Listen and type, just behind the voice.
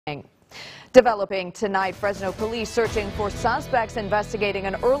Developing tonight, Fresno police searching for suspects investigating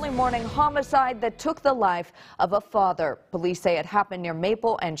an early morning homicide that took the life of a father. Police say it happened near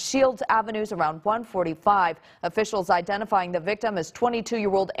Maple and Shields Avenues around 1:45. Officials identifying the victim as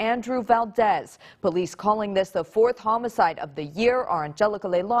 22-year-old Andrew Valdez. Police calling this the fourth homicide of the year. Our Angelica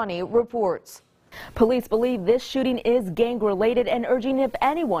Leilani reports. Police believe this shooting is gang-related and urging if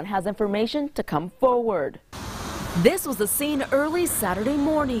anyone has information to come forward. This was the scene early Saturday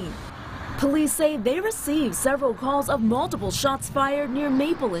morning. Police say they received several calls of multiple shots fired near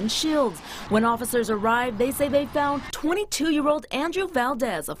Maple and Shields. When officers arrived, they say they found 22-year-old Andrew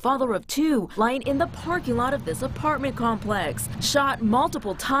Valdez, a father of two, lying in the parking lot of this apartment complex. Shot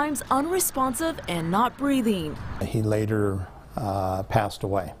multiple times, unresponsive and not breathing. He later passed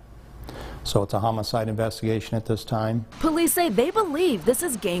away. So it's a homicide investigation at this time. Police say they believe this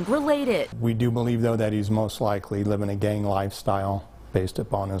is gang-related. We do believe, though, that he's most likely living a gang lifestyle based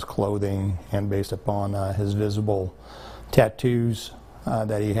upon his clothing and based upon his visible tattoos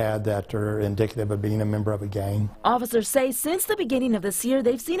that he had that are indicative of being a member of a gang. Officers say since the beginning of this year,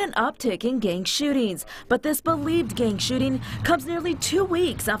 they've seen an uptick in gang shootings. But this believed gang shooting comes nearly 2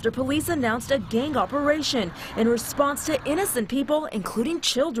 weeks after police announced a gang operation in response to innocent people, including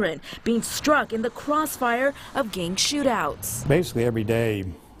children, being struck in the crossfire of gang shootouts. Basically, every day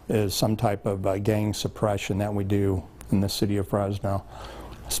is some type of gang suppression that we do in the city of Fresno,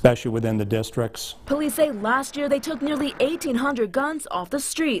 especially within the districts. Police say last year they took nearly 1,800 guns off the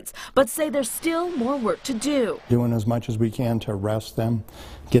streets, but say there's still more work to do. Doing as much as we can to arrest them,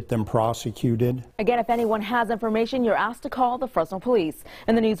 get them prosecuted. Again, if anyone has information, you're asked to call the Fresno Police.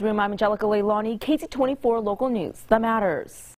 In the newsroom, I'm Angelica Leilani, KC24 Local News that matters.